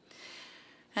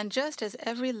 And just as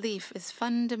every leaf is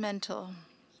fundamental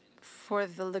for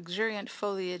the luxuriant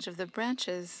foliage of the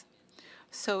branches,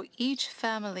 so each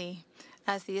family,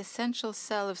 as the essential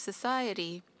cell of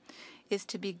society, is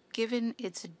to be given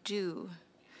its due,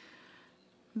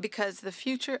 because the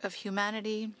future of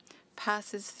humanity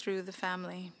passes through the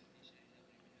family.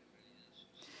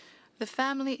 The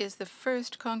family is the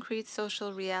first concrete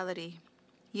social reality,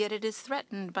 yet it is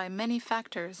threatened by many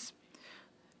factors: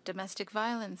 domestic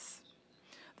violence,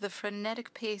 the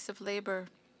frenetic pace of labor,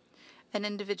 an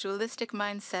individualistic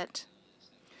mindset,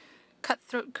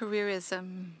 cutthroat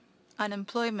careerism,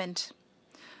 unemployment,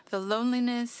 the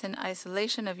loneliness and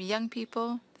isolation of young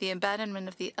people, the abandonment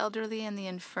of the elderly and the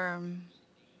infirm.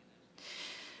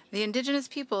 The Indigenous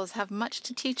peoples have much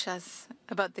to teach us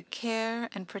about the care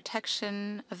and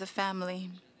protection of the family.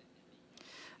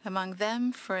 Among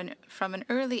them, from an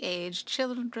early age,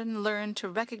 children learn to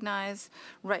recognize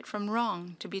right from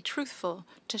wrong, to be truthful,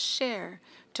 to share,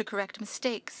 to correct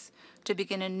mistakes, to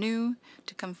begin anew,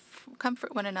 to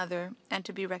comfort one another, and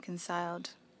to be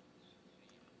reconciled.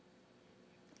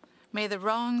 May the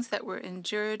wrongs that were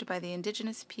endured by the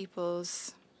Indigenous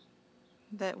peoples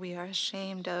that we are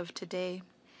ashamed of today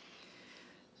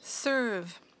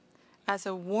serve as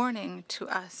a warning to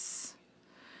us,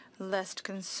 lest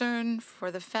concern for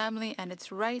the family and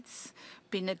its rights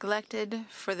be neglected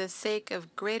for the sake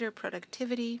of greater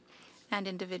productivity and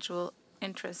individual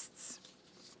interests.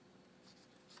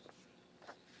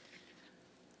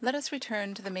 Let us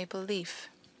return to the maple leaf.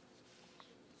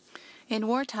 In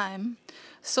wartime,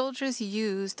 soldiers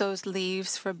used those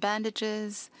leaves for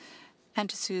bandages and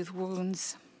to soothe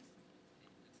wounds.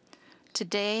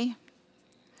 Today,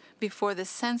 before the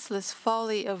senseless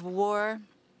folly of war,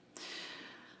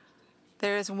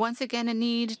 there is once again a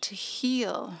need to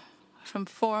heal from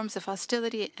forms of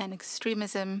hostility and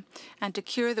extremism and to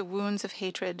cure the wounds of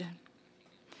hatred.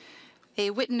 a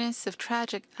witness of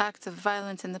tragic acts of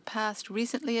violence in the past,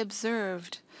 recently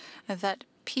observed that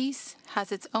peace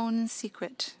has its own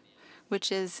secret,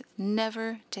 which is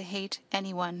never to hate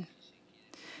anyone.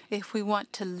 If we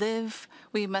want to live,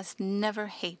 we must never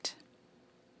hate.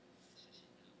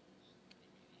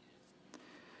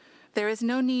 There is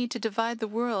no need to divide the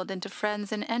world into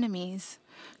friends and enemies,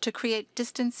 to create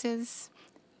distances.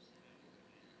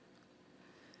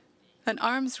 An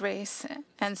arms race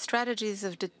and strategies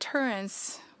of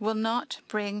deterrence will not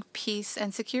bring peace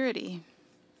and security.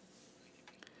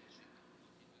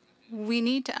 We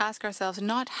need to ask ourselves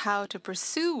not how to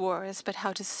pursue wars, but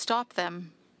how to stop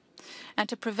them, and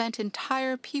to prevent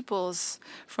entire peoples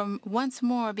from once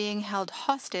more being held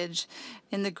hostage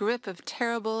in the grip of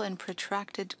terrible and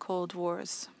protracted Cold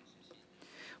Wars.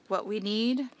 What we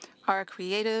need are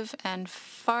creative and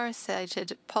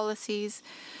far-sighted policies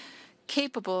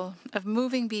capable of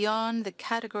moving beyond the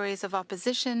categories of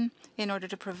opposition in order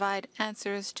to provide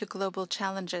answers to global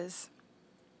challenges.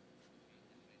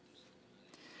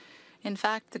 In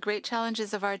fact, the great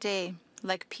challenges of our day,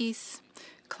 like peace,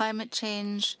 climate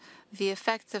change, the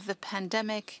effects of the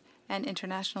pandemic, and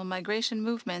international migration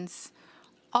movements,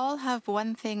 all have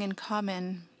one thing in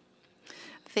common.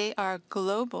 They are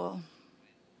global.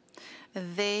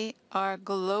 They are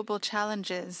global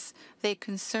challenges. They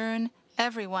concern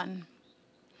everyone.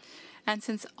 And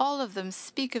since all of them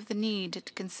speak of the need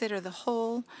to consider the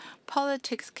whole,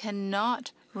 politics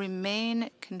cannot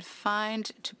remain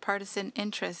confined to partisan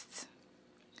interests.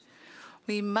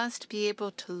 We must be able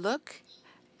to look,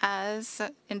 as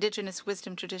Indigenous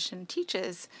wisdom tradition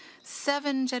teaches,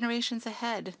 7 generations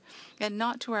ahead, and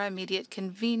not to our immediate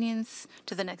convenience,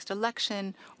 to the next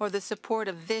election, or the support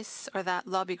of this or that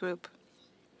lobby group.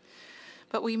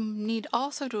 But we need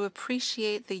also to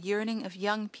appreciate the yearning of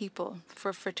young people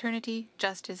for fraternity,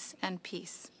 justice, and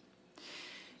peace.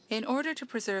 In order to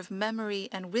preserve memory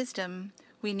and wisdom,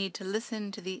 we need to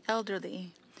listen to the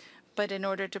elderly. But in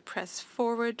order to press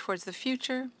forward towards the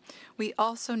future, we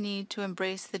also need to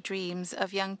embrace the dreams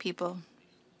of young people.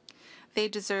 They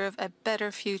deserve a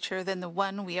better future than the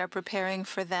one we are preparing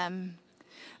for them.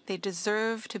 They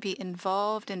deserve to be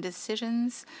involved in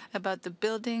decisions about the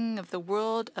building of the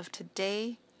world of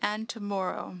today and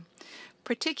tomorrow,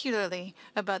 particularly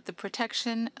about the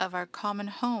protection of our common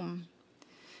home.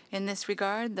 In this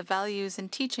regard, the values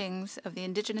and teachings of the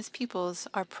Indigenous peoples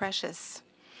are precious.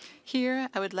 Here,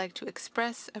 I would like to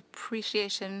express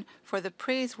appreciation for the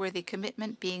praiseworthy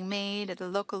commitment being made at the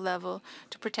local level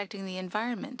to protecting the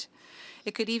environment.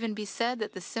 It could even be said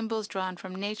that the symbols drawn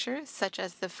from nature, such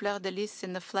as the fleur de lys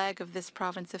in the flag of this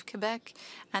province of Quebec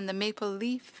and the maple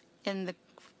leaf in the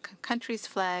country's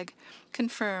flag,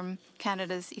 confirm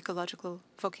Canada's ecological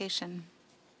vocation.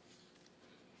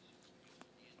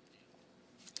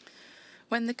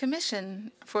 When the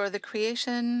Commission for the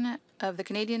Creation of the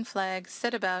Canadian Flag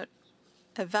set about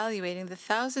evaluating the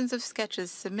thousands of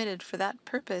sketches submitted for that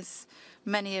purpose,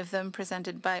 many of them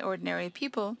presented by ordinary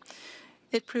people,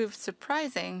 it proved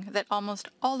surprising that almost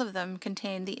all of them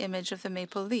contained the image of the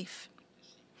maple leaf.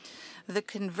 The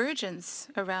convergence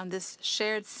around this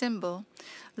shared symbol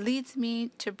leads me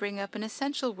to bring up an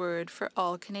essential word for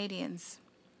all Canadians: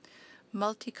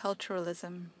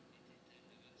 multiculturalism.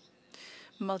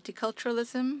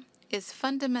 Multiculturalism is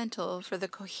fundamental for the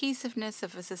cohesiveness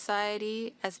of a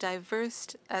society as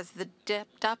diverse as the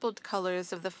dappled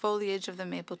colors of the foliage of the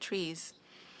maple trees.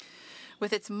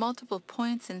 With its multiple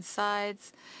points and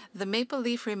sides, the maple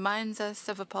leaf reminds us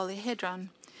of a polyhedron.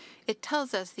 It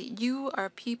tells us that you are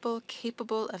people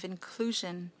capable of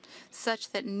inclusion, such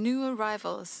that new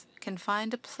arrivals can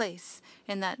find a place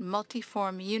in that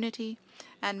multiform unity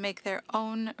and make their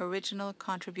own original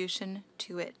contribution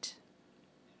to it.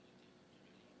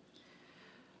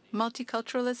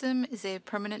 Multiculturalism is a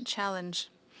permanent challenge.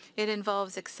 It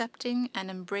involves accepting and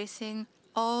embracing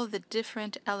all the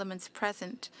different elements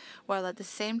present, while at the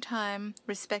same time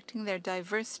respecting their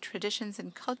diverse traditions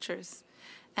and cultures,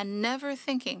 and never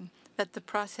thinking that the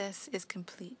process is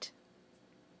complete.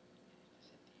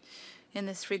 In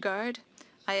this regard,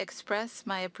 I express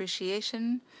my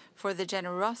appreciation for the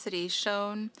generosity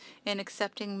shown in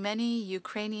accepting many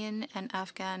Ukrainian and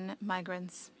Afghan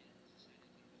migrants.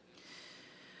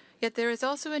 Yet there is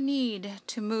also a need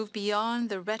to move beyond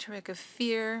the rhetoric of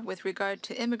fear with regard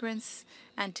to immigrants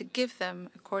and to give them,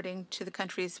 according to the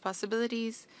country's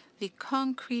possibilities, the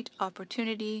concrete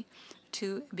opportunity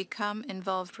to become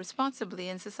involved responsibly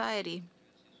in society.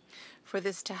 For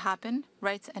this to happen,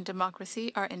 rights and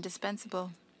democracy are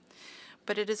indispensable.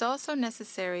 But it is also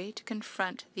necessary to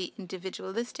confront the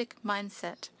individualistic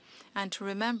mindset and to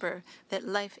remember that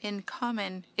life in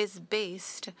common is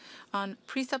based on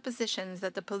presuppositions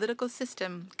that the political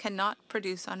system cannot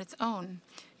produce on its own.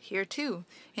 Here, too,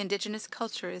 Indigenous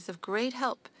culture is of great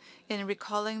help in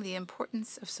recalling the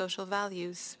importance of social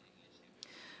values.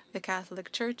 The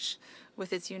Catholic Church,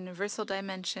 with its universal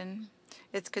dimension,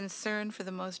 its concern for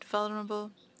the most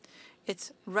vulnerable,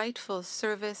 its rightful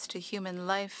service to human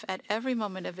life at every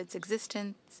moment of its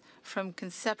existence, from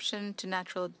conception to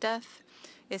natural death,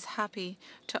 is happy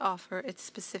to offer its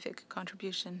specific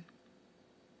contribution.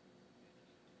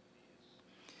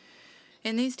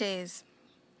 In these days,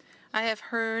 I have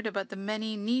heard about the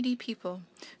many needy people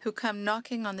who come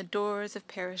knocking on the doors of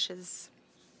parishes.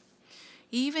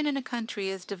 Even in a country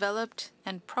as developed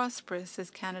and prosperous as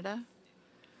Canada,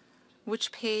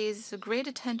 which pays great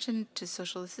attention to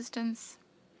social assistance,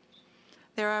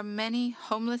 there are many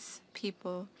homeless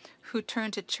people who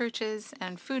turn to churches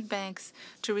and food banks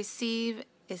to receive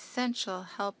essential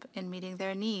help in meeting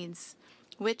their needs,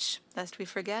 which, lest we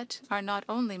forget, are not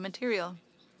only material.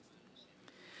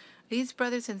 These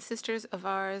brothers and sisters of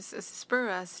ours spur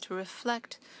us to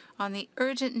reflect on the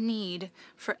urgent need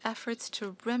for efforts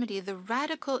to remedy the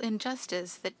radical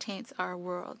injustice that taints our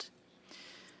world,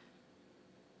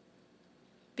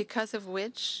 because of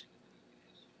which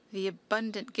the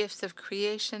abundant gifts of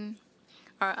creation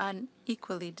are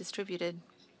unequally distributed.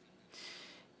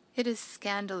 It is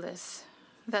scandalous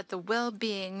that the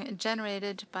well-being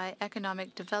generated by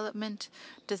economic development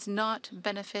does not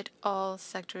benefit all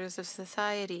sectors of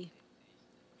society.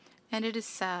 And it is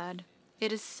sad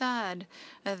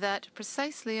that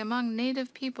precisely among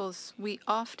Native peoples we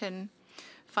often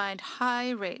find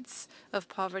high rates of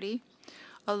poverty,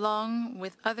 along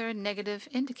with other negative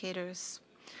indicators,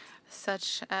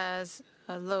 such as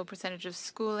a low percentage of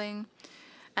schooling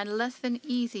and less than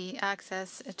easy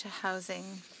access to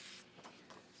housing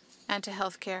and to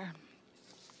health care.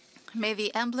 May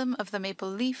the emblem of the maple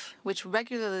leaf, which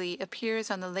regularly appears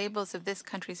on the labels of this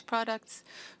country's products,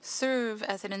 serve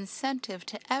as an incentive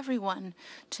to everyone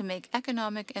to make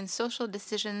economic and social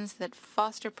decisions that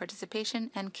foster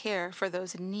participation and care for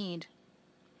those in need.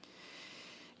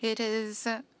 It is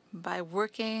by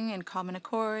working in common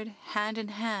accord, hand in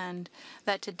hand,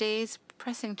 that today's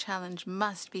pressing challenge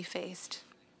must be faced.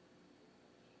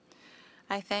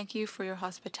 I thank you for your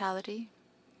hospitality,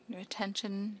 your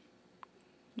attention,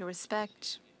 your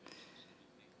respect,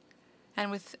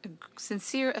 and with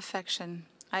sincere affection,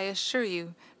 I assure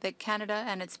you that Canada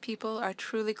and its people are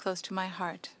truly close to my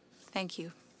heart. Thank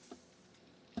you.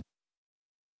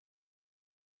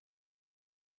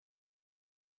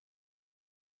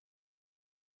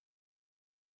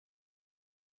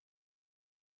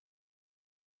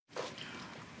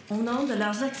 On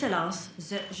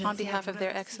behalf of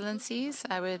their excellencies,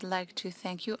 I would like to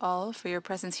thank you all for your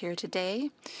presence here today.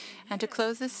 And to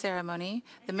close this ceremony,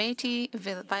 the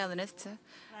Métis violinists,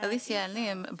 Alicia and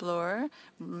Liam Bloor,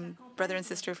 brother and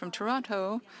sister from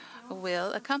Toronto,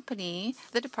 will accompany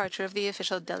the departure of the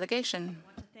official delegation.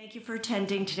 Thank you for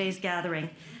attending today's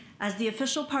gathering. As the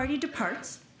official party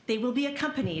departs, they will be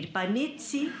accompanied by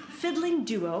Métis fiddling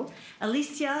duo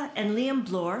Alicia and Liam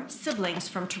Bloor, siblings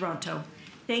from Toronto.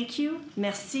 Thank you.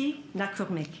 Merci.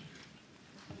 Nakurmik.